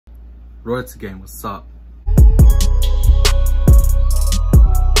Royalty Gang, what's up?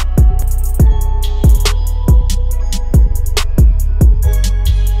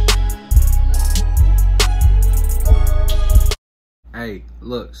 Hey,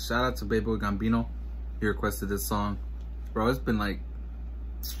 look, shout out to BabyBoy Gambino. He requested this song. Bro, it's been like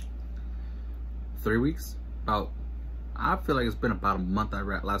 3 weeks? I feel like it's been about a month I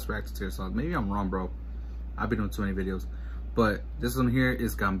last reacted to your song. Maybe I'm wrong, bro. I've been doing too many videos. But this one here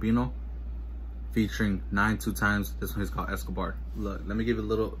is Gambino featuring 9TwoTimez. This one is called Escobar. Look, let me give you a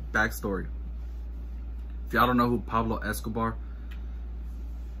little backstory. If y'all don't know who Pablo Escobar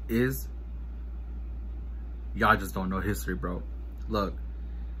is, y'all just don't know history, bro. Look,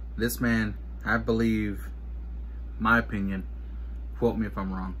 this man, I believe, my opinion, quote me if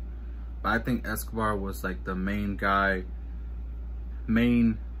I'm wrong, but I think Escobar was like the main guy,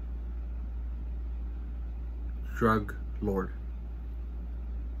 main drug lord.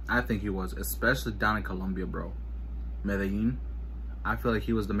 I think he was, especially down in Colombia, bro. Medellin. I feel like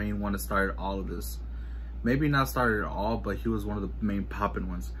he was the main one that started all of this. Maybe not started it all, but he was one of the main popping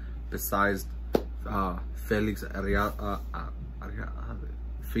ones. Besides Felix, you already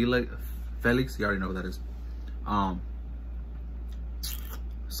know who that is.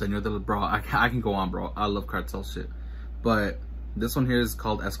 Senor del Bro, I can go on, bro. I love cartel shit. But this one here is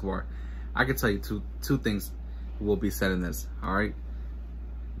called Escobar. I can tell you two things will be said in this, all right?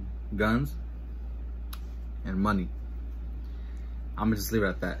 Guns and money. I'm gonna just leave it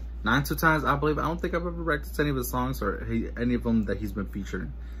at that. 9TwoTimez, I don't think I've ever reacted to any of his songs or any of them that he's been featured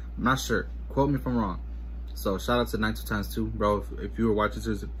in. I'm not sure. Quote me if I'm wrong. So shout out to 9TwoTimez too, bro. If you were watching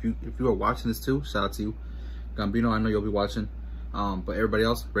this, if you were watching this too, shout out to you. Gambino, I know you'll be watching. But everybody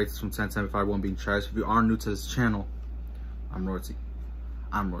else, rate this from 10 to 10 if I won't be trash. If you are new to this channel, I'm Royalty.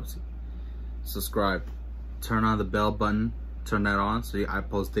 Subscribe. Turn on the bell button. Turn that on so I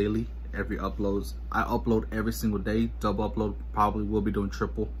post daily. I upload every single day. Double upload. Probably will be doing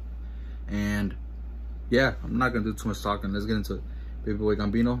triple. And yeah, I'm not gonna do too much talking. Let's get into it. BabyBoy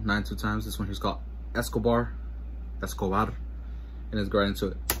Gambino, 9TwoTimez. This one here's called Escobar. And let's go right into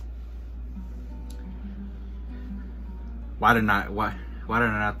it. Why did I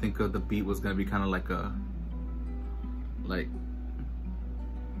not think of the beat was gonna be kind of like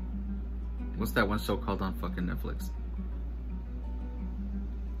what's that one show called on fucking Netflix?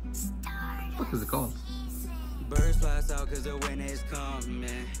 What is it called? Birds flies out cause the wind is coming.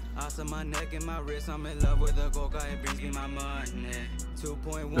 Ice on my neck and my wrist, I'm in love with the coca, it brings me my money.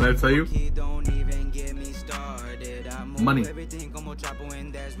 2.1 Did I tell you? Don't even get me started. I move Money. Everything como Chapo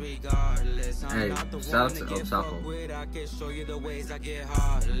and that's regardless. I'm hey, not the shout out one to to get fucked with. I can show you the ways I get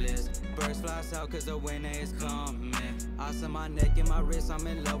heartless. Birds flies out cause the wind is coming. Ice on my neck and my wrist, I'm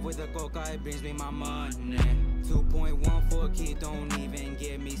in love with the coca, it brings me my money. 2.1 for a kid, don't even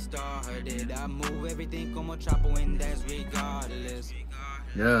get me started. I move everything como Chapo and that's regardless.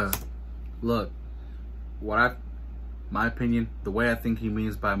 Yeah, look, my opinion, the way I think he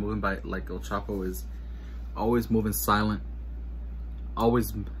means by moving by like El Chapo is always moving silent,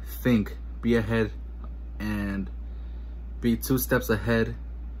 always think, be ahead, and be 2 steps ahead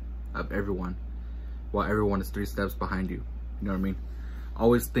of everyone, while everyone is 3 steps behind you. You know what I mean?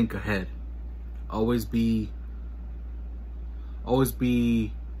 Always think ahead. Always be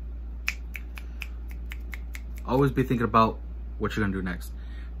thinking about what you're gonna do next.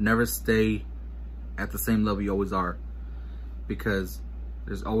 Never stay at the same level you always are, because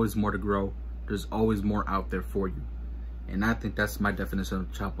there's always more to grow. There's always more out there for you. And I think that's my definition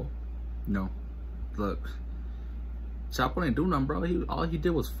of Chapo. You know, look, Chapo didn't do nothing, bro. All he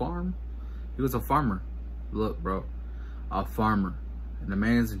did was farm. He was a farmer. Look, bro, a farmer. And the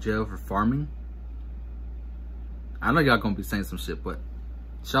man's in jail for farming. I know y'all gonna be saying some shit, but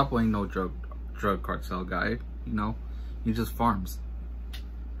Chapo ain't no drug cartel guy, you know? He just farms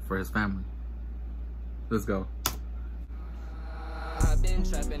for his family. Let's go. I've been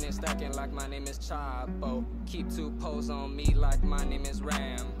trapping and stacking like my name is Chapo. Keep 2 poles on me like my name is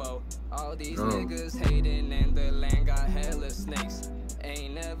Rambo. All these niggas hating and the land got hella snakes.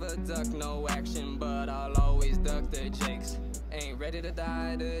 Ain't never duck no action, but I'll always duck the jakes. Ain't ready to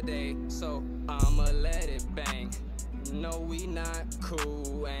die today, so I'ma let it bang. No, we not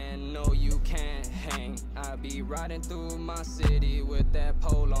cool, and no, you can't hang. I be riding through my city with that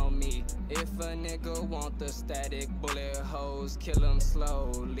pole on me. If a nigga want the static, bullet holes, kill him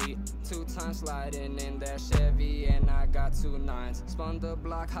slowly. 2 times sliding in that Chevy, and I got 2 9s. Spun the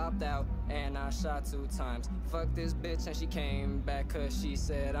block, hopped out, and I shot 2 times. Fuck this bitch, and she came back, cause she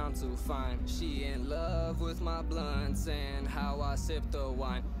said I'm too fine. She in love with my blunts and how I sip the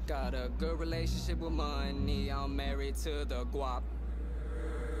wine. Got a good relationship with money, I'm married to the guap.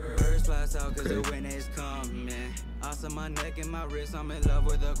 Birds First class out cause the winner is coming. Ice on my neck and my wrist, I'm in love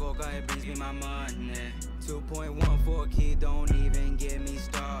with the coca, it brings me my money. 2.1 for a key, don't even get me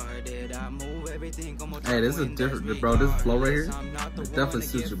started. I move everything. Hey, this is different, bro. This flow right here, it definitely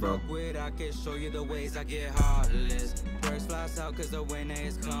suits you, bro. I can show you the ways I get heartless. First class out cause the winner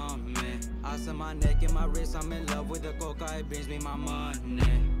is coming. Ice on my neck and my wrist, I'm in love with the coca, it brings me my money.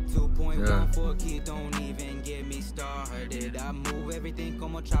 2.1 for a key, don't even get me started. I move everything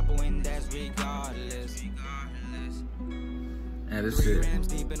como chapo and that's regardless. And this shit,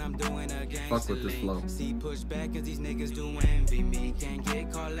 fuck with this flow. See push back cause these niggas do envy me. Can't get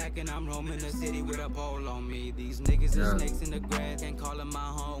caught lacking, I'm roaming the city with a pole on me. These niggas are snakes in the grass, can't call them my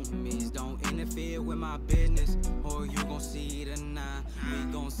homies. Don't interfere with my business or you gon' see tonight.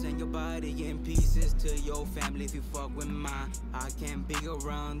 We gon' send your body in pieces to your family if you fuck with mine. I can't be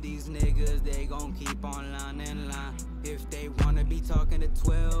around these niggas, they gon' keep on line and line. If they wanna be talking to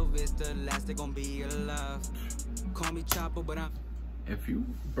 12, it's the last they gon' be alive. Call me Chopper, but I'm... If you,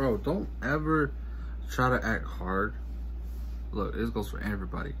 bro, don't ever try to act hard. Look, this goes for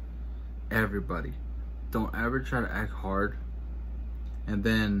everybody. Everybody. Don't ever try to act hard. And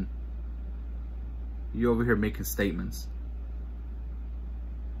then you over here making statements.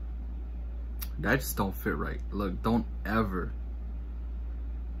 That just don't fit right. Look, don't ever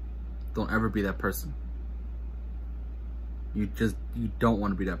be that person. You don't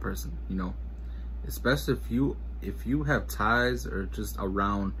want to be that person, you know? Especially if you have ties or just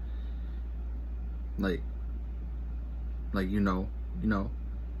around like you know,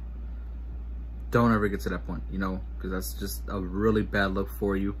 don't ever get to that point, you know, because that's just a really bad look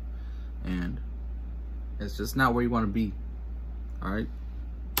for you and it's just not where you want to be. All right,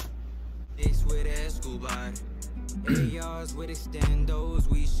 it's with Escobar. ARs with extendos,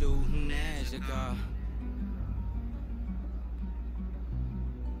 we shooting at your car.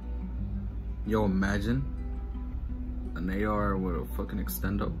 Yo, imagine an AR with a fucking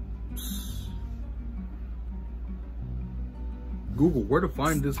extendo. Google where to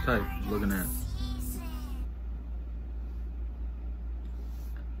find this type. Looking at.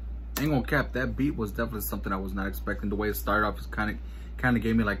 Ain't gonna cap, that beat was definitely something I was not expecting. The way it started off is kind of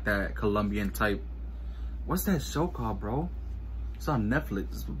gave me like that Colombian type. What's that show called, bro? It's on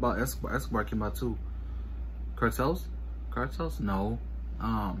Netflix. It's about Escobar. Escobar came out too. Cartels? No.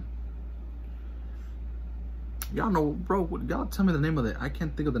 Y'all know, bro. Y'all tell me the name of it. I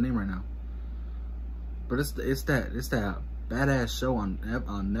can't think of the name right now. But it's that badass show on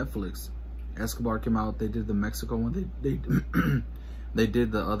Netflix. Escobar came out. They did the Mexico one. They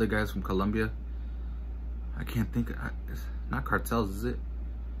did the other guys from Colombia. I can't think. It's not Cartels, is it?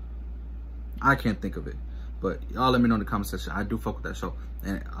 I can't think of it. But y'all let me know in the comment section. I do fuck with that show,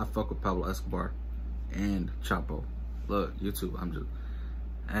 and I fuck with Pablo Escobar and Chapo. Look, YouTube. I'm just,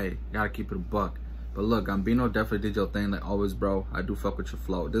 hey, gotta keep it a buck. But look, Gambino definitely did your thing like always, bro. I do fuck with your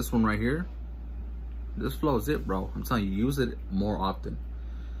flow. This one right here, this flow is it, bro. I'm telling you, use it more often.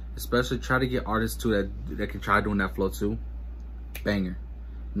 Especially try to get artists too that can try doing that flow too. Banger.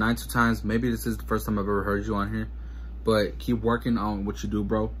 9TwoTimez, maybe this is the first time I've ever heard you on here. But keep working on what you do,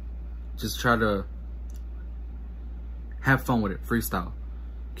 bro. Just try to have fun with it. Freestyle.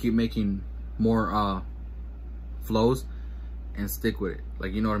 Keep making more flows and stick with it.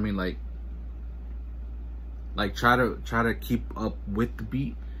 Like, you know what I mean? Like try to keep up with the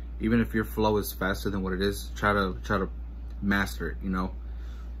beat, even if your flow is faster than what it is. Try to master it, you know.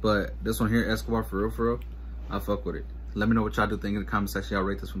 But this one here, Escobar, for real, I fuck with it. Let me know what y'all do think in the comment section. Y'all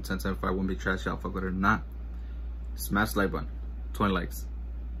rate this from 10 to 5. Wouldn't be trash. Y'all fuck with it or not. Smash the like button. 20 likes.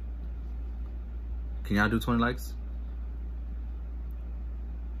 Can y'all do 20 likes?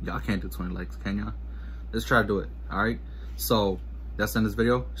 Y'all can't do 20 likes, can y'all? Let's try to do it. All right. So that's in this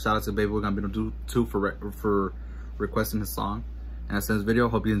video. Shout out to BabyBoy Gambino 2 for requesting his song. And that's in this video.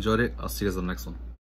 Hope you enjoyed it. I'll see you guys on the next one.